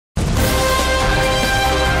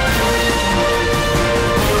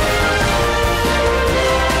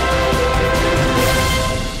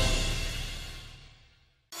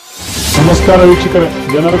ನಮಸ್ಕಾರ ವೀಕ್ಷಕರೇ,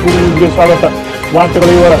 ಜನರ ಕೂಗಿಗೆ ಸ್ವಾಗತ. ವಾರ್ತೆಗಳ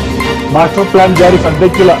ವಿವರ. ಮಾಸ್ಟರ್ ಪ್ಲಾನ್ ಜಾರಿ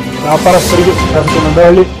ಸದ್ಯಕ್ಕಿಲ್ಲ, ವ್ಯಾಪಾರಸ್ಥರಿಗೆ ಶಾಸಕ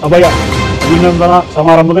ನಡಹಳ್ಳಿ ಅಭಯ. ಅಭಿನಂದನಾ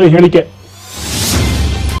ಸಮಾರಂಭದಲ್ಲಿ ಹೇಳಿಕೆ.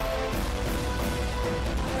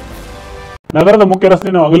 ನಗರದ ಮುಖ್ಯ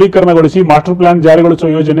ರಸ್ತೆಯನ್ನು ಅಗಲೀಕರಣಗೊಳಿಸಿ ಮಾಸ್ಟರ್ ಪ್ಲಾನ್ ಜಾರಿಗೊಳಿಸುವ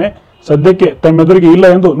ಯೋಜನೆ ಸದ್ಯಕ್ಕೆ ತಮ್ಮೆದುರಿಗೆ ಇಲ್ಲ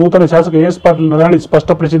ಎಂದು ನೂತನ ಶಾಸಕ ಎಸ್ ಪಾಟೀಲ್ ನಡಹಳ್ಳಿ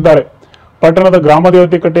ಸ್ಪಷ್ಟಪಡಿಸಿದ್ದಾರೆ. ಪಟ್ಟಣದ ಗ್ರಾಮ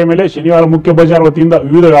ದೇವತೆ ಕಟ್ಟೆಯ ಮೇಲೆ ಶನಿವಾರ ಮುಖ್ಯ ಬಜಾರ್ ವತಿಯಿಂದ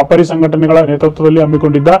ವಿವಿಧ ವ್ಯಾಪಾರಿ ಸಂಘಟನೆಗಳ ನೇತೃತ್ವದಲ್ಲಿ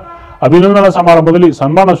ಹಮ್ಮಿಕೊಂಡಿದ್ದ ಅಭಿನಂದನಾ ಸಮಾರಂಭದಲ್ಲಿ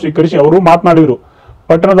ಸನ್ಮಾನ ಸ್ವೀಕರಿಸಿ ಅವರು ಮಾತನಾಡಿದರು.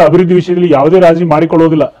 ಪಟ್ಟಣದ ಅಭಿವೃದ್ಧಿ ವಿಷಯದಲ್ಲಿ ಯಾವುದೇ ರಾಜಿ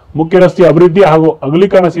ಮಾಡಿಕೊಳ್ಳುವುದಿಲ್ಲ. ಮುಖ್ಯ ರಸ್ತೆ ಅಭಿವೃದ್ಧಿ ಹಾಗೂ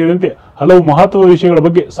ಅಗಲೀಕರಣ ಸೇರಿದಂತೆ ಹಲವು ಮಹತ್ವದ ವಿಷಯಗಳ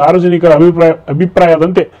ಬಗ್ಗೆ ಸಾರ್ವಜನಿಕರ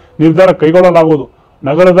ಅಭಿಪ್ರಾಯದಂತೆ ನಿರ್ಧಾರ ಕೈಗೊಳ್ಳಲಾಗುವುದು.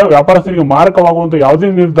 ನಗರದ ವ್ಯಾಪಾರಸ್ಥರಿಗೆ ಮಾರಕವಾಗುವಂತಹ ಯಾವುದೇ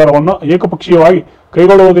ನಿರ್ಧಾರವನ್ನು ಏಕಪಕ್ಷೀಯವಾಗಿ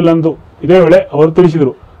ಕೈಗೊಳ್ಳುವುದಿಲ್ಲ ಎಂದು ಇದೇ ವೇಳೆ ಅವರು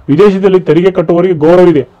ತಿಳಿಸಿದರು. ವಿದೇಶದಲ್ಲಿ ತೆರಿಗೆ ಕಟ್ಟುವವರಿಗೆ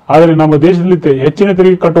ಗೌರವವಿದೆ, ಆದರೆ ನಮ್ಮ ದೇಶದಲ್ಲಿ ಹೆಚ್ಚಿನ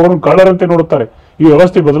ತೆರಿಗೆ ಕಟ್ಟುವವರನ್ನು ಕಳ್ಳರಂತೆ ನೋಡುತ್ತಾರೆ. ಈ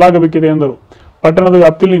ವ್ಯವಸ್ಥೆ ಬದಲಾಗಬೇಕಿದೆ ಎಂದರು. ಪಟ್ಟಣದ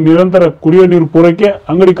ವ್ಯಾಪ್ತಿಯಲ್ಲಿ ನಿರಂತರ ಕುಡಿಯುವ ನೀರು ಪೂರೈಕೆ,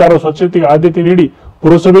 ಅಂಗಡಿಕಾರರ ಸ್ವಚ್ಛತೆಗೆ ಆದ್ಯತೆ ನೀಡಿ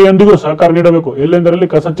ಪುರಸಭೆಯೊಂದಿಗೂ ಸಹಕಾರ ನೀಡಬೇಕು. ಎಲ್ಲೆಂದರಲ್ಲಿ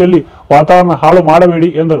ಕಸ ಚೆಲ್ಲಿ ವಾತಾವರಣ ಹಾಳು ಮಾಡಬೇಡಿ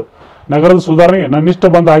ಎಂದರು. ನಗರದ ಸುಧಾರಣೆಗೆ ನನ್ನಿಷ್ಟ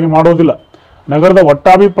ಬಂದ ಹಾಗೆ ಮಾಡುವುದಿಲ್ಲ. ನಗರದ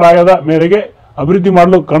ಒಟ್ಟಾಭಿಪ್ರಾಯದ ಮೇರೆಗೆ ಅಭಿವೃದ್ಧಿ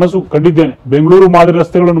ಮಾಡಲು ಕನಸು ಕಂಡಿದ್ದೇನೆ. ಬೆಂಗಳೂರು ಮಾದರಿ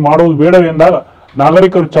ರಸ್ತೆಗಳನ್ನು ಮಾಡುವುದು ಬೇಡವೇ ಎಂದಾಗ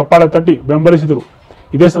ನಾಗರಿಕರು ಚಪ್ಪಾಳೆ ತಟ್ಟಿ ಬೆಂಬಲಿಸಿದರು.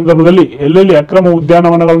 ಇದೇ ಸಂದರ್ಭದಲ್ಲಿ ಎಲ್ಲೆಲ್ಲಿ ಅಕ್ರಮ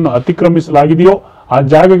ಉದ್ಯಾನವನಗಳನ್ನು ಅತಿಕ್ರಮಿಸಲಾಗಿದೆಯೋ ಆ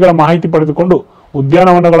ಜಾಗಗಳ ಮಾಹಿತಿ ಪಡೆದುಕೊಂಡು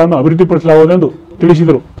ಉದ್ಯಾನವನಗಳನ್ನು ಅಭಿವೃದ್ಧಿಪಡಿಸಲಾಗುವುದೆಂದು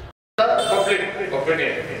ತಿಳಿಸಿದರು.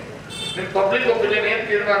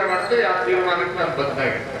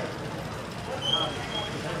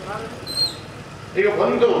 ಈಗ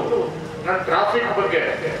ಒಂದು ನಾನು ಟ್ರಾಫಿಕ್ ಬಗ್ಗೆ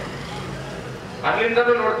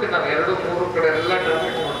ಅಲ್ಲಿಂದಲೂ ನೋಡ್ತೀನಿ. ನಾನು 2-3 ಕಡೆ ಎಲ್ಲ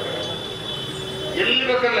ಟ್ರಾಫಿಕ್ ನೋಡ್ತೀನಿ. ಎಲ್ಲಿ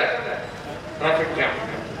ಬೇಕಲ್ಲ ಟ್ರಾಫಿಕ್ ಜಾಮ್,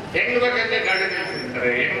 ಹೆಂಗ್ ಬೇಕಂಗೆ ಗಾಡಿ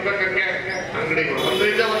ನಿಲ್ಸಿರ್ತಾರೆ, ಹೆಂಗ್ ಬೇಕಂಗೆ ಅಂಗಡಿಗಳು,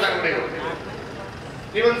 ಒಂದರಿಂದ ಒಂದು ಅಂಗಡಿಗಳು.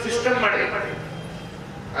 ನೀವೊಂದು ಸಿಸ್ಟಮ್ ಮಾಡಿ.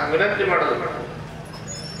 ನಾನು ವಿನಂತಿ ಮಾಡೋದು,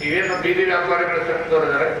 ಇವೇನು ಬೀದಿ ವ್ಯಾಪಾರಿಗಳು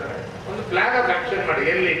ತಂದವರಿದ್ದಾರೆ, ಒಂದು ಪ್ಲಾನ್ ಆಫ್ ಆಕ್ಷನ್ ಮಾಡಿ.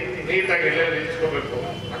 ಎಲ್ಲಿ ನೀಟಾಗಿ ಎಲ್ಲೆಲ್ಲಿ ನಿಲ್ಸ್ಕೋಬೇಕು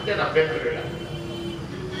ಅಂತ ಅಭ್ಯಂತರವಿಲ್ಲ.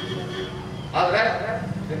 ಆದ್ರೆ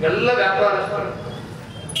ನಿಮ್ಮೆಲ್ಲ ವ್ಯಾಪಾರಸ್ಥರು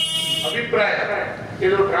ಅಭಿಪ್ರಾಯ,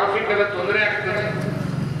 ಇದು ಟ್ರಾಫಿಕ್ ಎಲ್ಲ ತೊಂದರೆ ಆಗ್ತದೆ,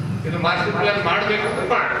 ಇದು ಮಾಸ್ಟರ್ ಪ್ಲಾನ್ ಮಾಡಬೇಕು ಅಂತ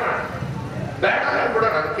ಬೇಡ ಕೂಡ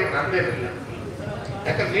ಅದಕ್ಕೆ ನಂದೇನಿಲ್ಲ.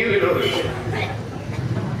 ಯಾಕಂದ್ರೆ ನೀವು ಇರೋರು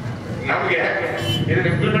ನಮ್ಗೆ ಇದನ್ನ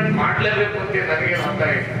ಇಂಪ್ಲಿಮೆಂಟ್ ಮಾಡಲೇಬೇಕು ಅಂತ ನನಗೆ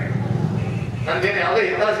ಗೊತ್ತಾಗಿಲ್ಲ. ನಂದೇನು ಯಾವುದೇ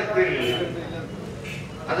ಹಿತಾಸಕ್ತಿ ಇರಲಿಲ್ಲ.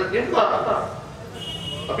 ಅದು ನಿಮ್ಮ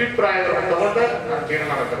ಅಭಿಪ್ರಾಯಗಳನ್ನು ತಗೊಂಡ್ರೆ ನಾನು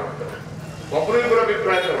ತೀರ್ಮಾನ ತಗೊಳ್ತೇನೆ. ಒಬ್ಬರಿಬ್ಬರು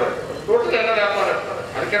ಅಭಿಪ್ರಾಯ ತಗೊಳ್ತೇನೆ. ಟೋಟಲ್ ಎಲ್ಲ ವ್ಯಾಪಾರ.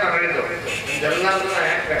 ಅದಕ್ಕೆ ನಾನು ಹೇಳಿದ್ದು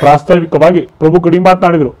ಪ್ರಾಸ್ತಾವಿಕವಾಗಿ ಪ್ರಭು ಕಡಿ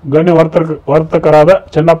ಮಾತನಾಡಿದರು. ಗಣ್ಯ ವರ್ತಕರಾದ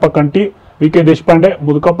ಚೆನ್ನಪ್ಪ ಕಂಟಿ, ವಿ.ಕೆ. ದೇಶಪಾಂಡೆ,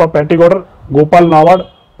 ಮುದುಕಪ್ಪ ಪ್ಯಾಟಿಗೌಡರ್, ಗೋಪಾಲ್ ನಾವಾಡ್,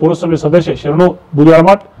 ಪುರಸಭೆ ಸದಸ್ಯ ಶರಣು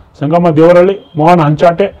ಬುದ್ಯಾಳಮಠ್, ಸಂಗಮ ದೇವರಹಳ್ಳಿ, ಮೋಹನ್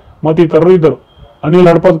ಹಂಚಾಟೆ ಮತ್ತಿತರರು ಇದ್ದರು. ಅನಿಲ್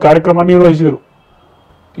ಹಡಪದ್ ಕಾರ್ಯಕ್ರಮ ನಿರ್ವಹಿಸಿದರು.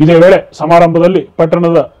 ಇದೇ ವೇಳೆ ಸಮಾರಂಭದಲ್ಲಿ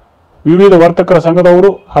ಪಟ್ಟಣದ ವಿವಿಧ ವರ್ತಕರ ಸಂಘದವರು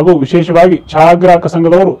ಹಾಗೂ ವಿಶೇಷವಾಗಿ ಛಾಯಾಗ್ರಾಹಕ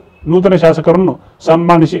ಸಂಘದವರು ನೂತನ ಶಾಸಕರನ್ನು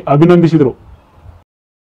ಸನ್ಮಾನಿಸಿ ಅಭಿನಂದಿಸಿದರು.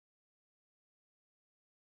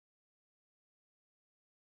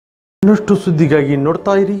 ಇನ್ನಷ್ಟು ಸುದ್ದಿಗಾಗಿ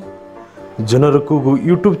ನೋಡ್ತಾ ಇರಿ ಜನರ ಕೂಗು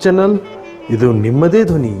ಯೂಟ್ಯೂಬ್ ಚಾನಲ್. ಇದು ನಿಮ್ಮದೇ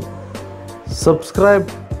ಧ್ವನಿ. ಸಬ್ಸ್ಕ್ರೈಬ್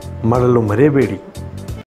ಮಾಡಲು ಮರೆಯಬೇಡಿ.